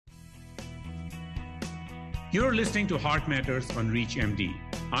You're listening to Heart Matters on ReachMD.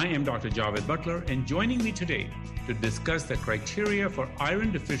 I am Dr. Javed Butler, and joining me today to discuss the criteria for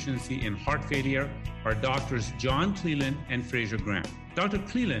iron deficiency in heart failure are Doctors John Cleland and Fraser Graham. Dr.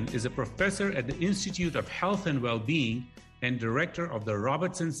 Cleland is a professor at the Institute of Health and Wellbeing and director of the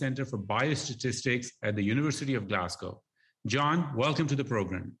Robertson Center for Biostatistics at the University of Glasgow. John, welcome to the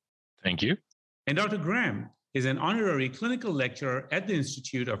program. Thank you. And Dr. Graham is an honorary clinical lecturer at the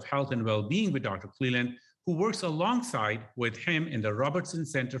Institute of Health and Wellbeing with Dr. Cleland, who works alongside with him in the Robertson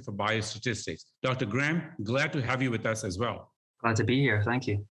Center for Biostatistics. Dr. Graham, glad to have you with us as well. Glad to be here. Thank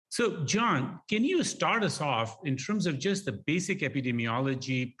you. So, John, can you start us off in terms of just the basic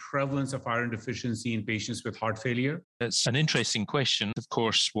epidemiology, prevalence of iron deficiency in patients with heart failure? It's an interesting question. Of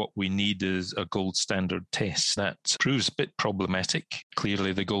course, what we need is a gold standard test. That proves a bit problematic.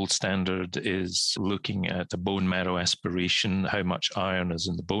 Clearly, the gold standard is looking at a bone marrow aspiration, how much iron is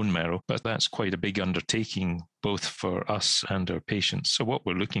in the bone marrow, but that's quite a big undertaking, both for us and our patients. So what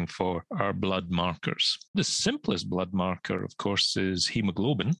we're looking for are blood markers. The simplest blood marker, of course, is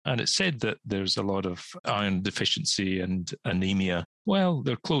hemoglobin. And it's said that there's a lot of iron deficiency and anemia. Well,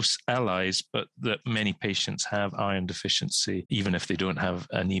 they're close allies, but that many patients have iron deficiency, even if they don't have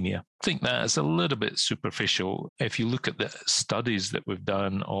anemia. I think that is a little bit superficial. If you look at the studies that we've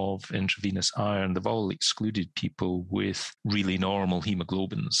done of intravenous iron, they've all excluded people with really normal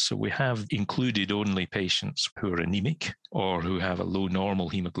hemoglobins. So we have included only patients who are anemic or who have a low normal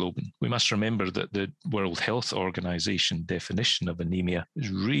hemoglobin. We must remember that the World Health Organization definition of anemia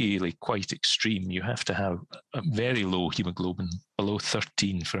is really quite extreme. You have to have a very low hemoglobin, below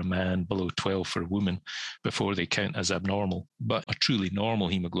 13 for a man, below 12 for a woman, before they count as abnormal. But a truly normal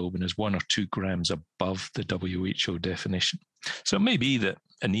hemoglobin is 1 or 2 grams above the WHO definition. So it may be that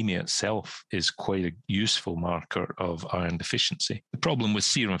anemia itself is quite a useful marker of iron deficiency. The problem with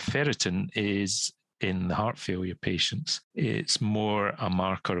serum ferritin is in the heart failure patients, it's more a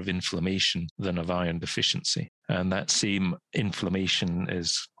marker of inflammation than of iron deficiency. And that same inflammation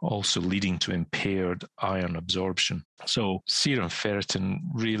is also leading to impaired iron absorption. So serum ferritin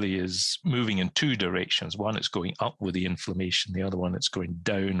really is moving in 2 directions. One, it's going up with the inflammation. The other one, it's going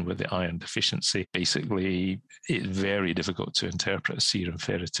down with the iron deficiency. Basically, it's very difficult to interpret serum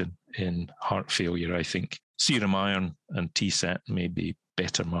ferritin in heart failure, I think. Serum iron and TSAT may be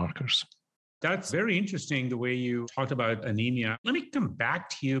better markers. That's very interesting, the way you talked about anemia. Let me come back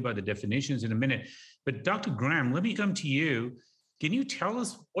to you about the definitions in a minute. But Dr. Graham, let me come to you. Can you tell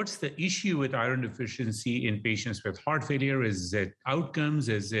us what's the issue with iron deficiency in patients with heart failure? Is it outcomes?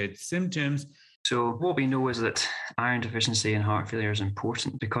 Is it symptoms? So what we know is that iron deficiency in heart failure is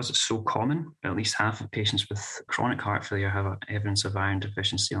important because it's so common. At least half of patients with chronic heart failure have evidence of iron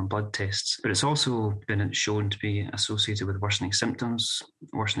deficiency on blood tests. But it's also been shown to be associated with worsening symptoms,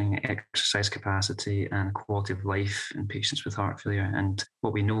 worsening exercise capacity and quality of life in patients with heart failure. And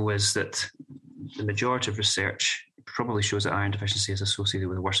what we know is that the majority of research probably shows that iron deficiency is associated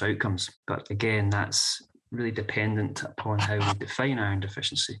with worse outcomes. But again, that's really dependent upon how we define iron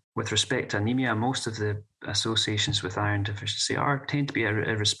deficiency. With respect to anemia, most of the associations with iron deficiency tend to be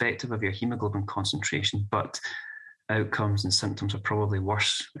irrespective of your hemoglobin concentration, but outcomes and symptoms are probably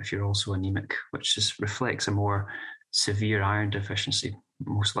worse if you're also anemic, which reflects a more severe iron deficiency,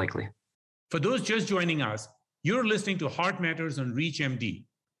 most likely. For those just joining us, you're listening to Heart Matters on ReachMD.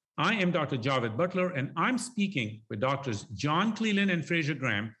 I am Dr. Javed Butler, and I'm speaking with Doctors John Cleland and Fraser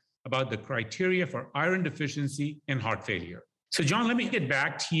Graham about the criteria for iron deficiency and heart failure. So, John, let me get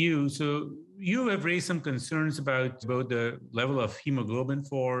back to you. So you have raised some concerns about both the level of hemoglobin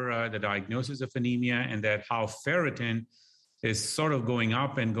for the diagnosis of anemia and that how ferritin is sort of going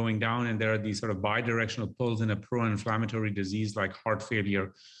up and going down, and there are these sort of bidirectional pulls in a pro-inflammatory disease like heart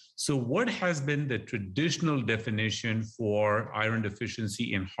failure. So what has been the traditional definition for iron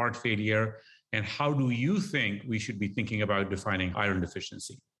deficiency in heart failure, and how do you think we should be thinking about defining iron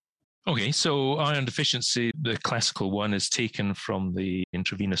deficiency? Okay, so iron deficiency, the classical one is taken from the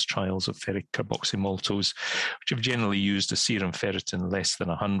intravenous trials of ferric carboxymaltose, which have generally used a serum ferritin less than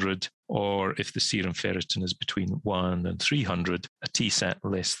 100, or if the serum ferritin is between 1 and 300, a TSAT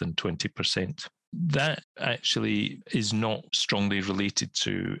less than 20%. That actually is not strongly related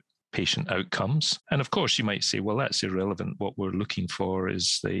to patient outcomes. And of course, you might say, well, that's irrelevant. What we're looking for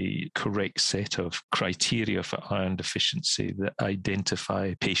is the correct set of criteria for iron deficiency that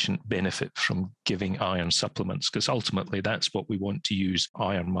identify patient benefit from giving iron supplements, because ultimately that's what we want to use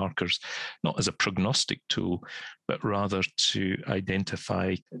iron markers, not as a prognostic tool, but rather to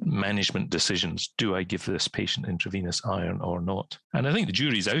identify management decisions. Do I give this patient intravenous iron or not? And I think the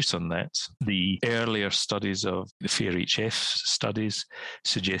jury's out on that. The earlier studies of the FAIR-HF studies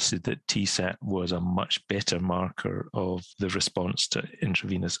suggested suggested that TSAT was a much better marker of the response to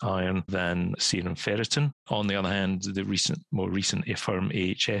intravenous iron than serum ferritin. On the other hand, the more recent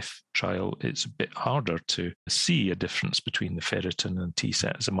AFFIRM-AHF trial, it's a bit harder to see a difference between the ferritin and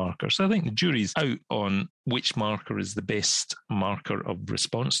TSAT as a marker. So I think the jury's out on which marker is the best marker of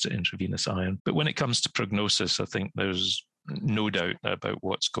response to intravenous iron. But when it comes to prognosis, I think there's no doubt about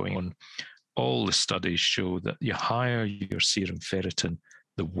what's going on. All the studies show that the higher your serum ferritin,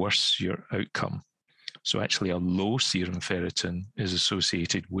 the worse your outcome. So actually a low serum ferritin is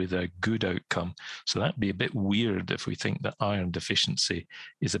associated with a good outcome. So that'd be a bit weird if we think that iron deficiency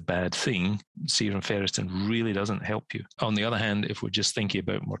is a bad thing. Serum ferritin really doesn't help you. On the other hand, if we're just thinking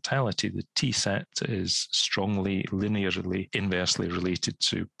about mortality, the TSAT is strongly linearly inversely related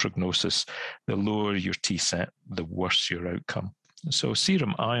to prognosis. The lower your TSAT, the worse your outcome. So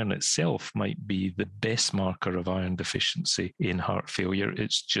serum iron itself might be the best marker of iron deficiency in heart failure.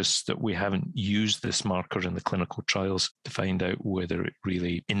 It's just that we haven't used this marker in the clinical trials to find out whether it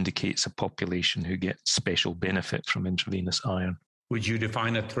really indicates a population who get special benefit from intravenous iron. Would you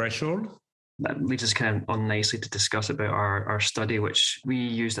define a threshold? That leads us kind of on nicely to discuss about our study, which we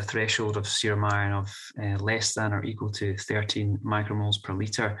used a threshold of serum iron of less than or equal to 13 micromoles per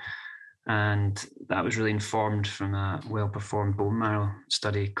litre. And that was really informed from a well-performed bone marrow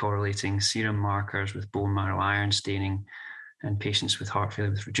study correlating serum markers with bone marrow iron staining in patients with heart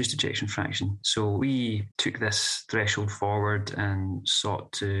failure with reduced ejection fraction. So we took this threshold forward and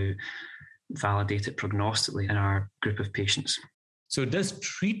sought to validate it prognostically in our group of patients. So does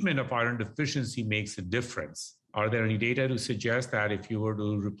treatment of iron deficiency makes a difference? Are there any data to suggest that if you were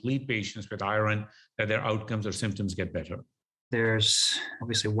to replete patients with iron, that their outcomes or symptoms get better? There's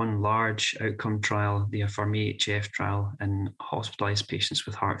obviously one large outcome trial, the AFFIRM-AHF trial, in hospitalised patients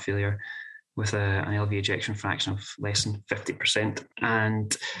with heart failure with an LV ejection fraction of less than 50%.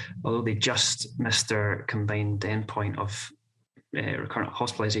 And although they just missed their combined endpoint of recurrent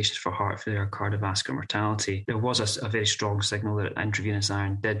hospitalizations for heart failure, cardiovascular mortality, there was a very strong signal that intravenous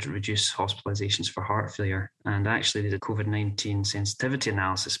iron did reduce hospitalizations for heart failure. And actually, they did COVID-19 sensitivity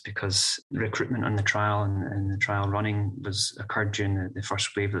analysis because the recruitment on the trial and the trial running occurred during the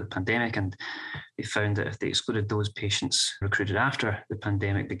first wave of the pandemic. And they found that if they excluded those patients recruited after the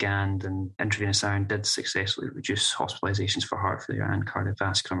pandemic began, then intravenous iron did successfully reduce hospitalizations for heart failure and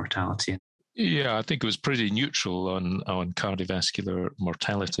cardiovascular mortality. Yeah, I think it was pretty neutral on cardiovascular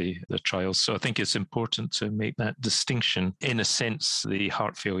mortality, the trials. So I think it's important to make that distinction. In a sense, the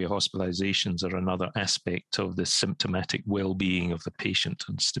heart failure hospitalizations are another aspect of the symptomatic well-being of the patient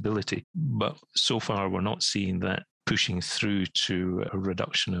and stability. But so far, we're not seeing that pushing through to a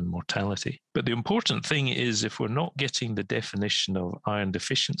reduction in mortality. But the important thing is if we're not getting the definition of iron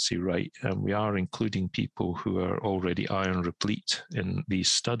deficiency right, and we are including people who are already iron replete in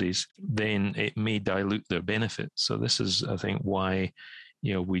these studies, then it may dilute their benefit. So this is, I think, why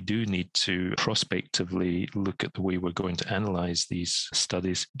we do need to prospectively look at the way we're going to analyze these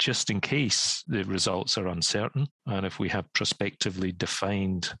studies, just in case the results are uncertain. And if we have prospectively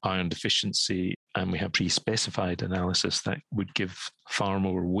defined iron deficiency and we have pre-specified analysis, that would give far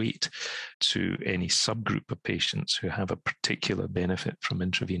more weight to any subgroup of patients who have a particular benefit from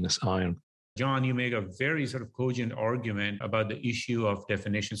intravenous iron. John, you make a very sort of cogent argument about the issue of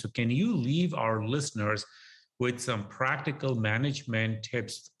definition. So can you leave our listeners with some practical management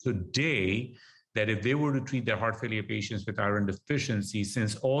tips today that if they were to treat their heart failure patients with iron deficiency,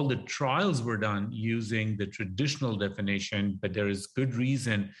 since all the trials were done using the traditional definition, but there is good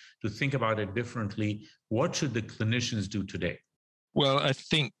reason to think about it differently, what should the clinicians do today? Well, I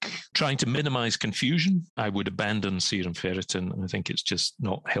think trying to minimize confusion, I would abandon serum ferritin. I think it's just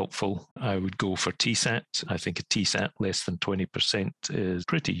not helpful. I would go for TSAT. I think a TSAT less than 20% is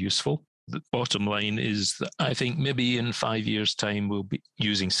pretty useful. The bottom line is that I think maybe in 5 years' time, we'll be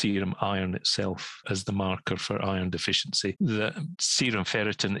using serum iron itself as the marker for iron deficiency. The serum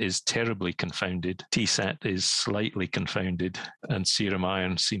ferritin is terribly confounded. TSAT is slightly confounded, and serum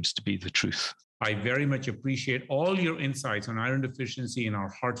iron seems to be the truth. I very much appreciate all your insights on iron deficiency in our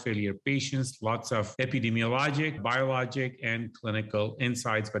heart failure patients. Lots of epidemiologic, biologic, and clinical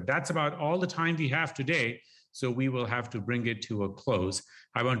insights. But that's about all the time we have today. So we will have to bring it to a close.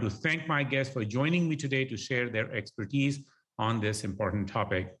 I want to thank my guests for joining me today to share their expertise on this important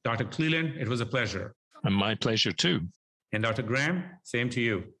topic. Dr. Cleland, it was a pleasure. And my pleasure too. And Dr. Graham, same to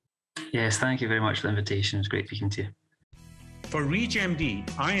you. Yes, thank you very much for the invitation. It was great speaking to you. For ReachMD,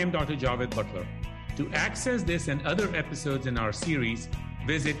 I am Dr. Javed Butler. To access this and other episodes in our series,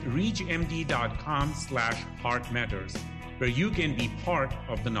 visit reachmd.com/heartmatters, where you can be part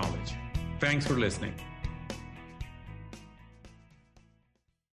of the knowledge. Thanks for listening.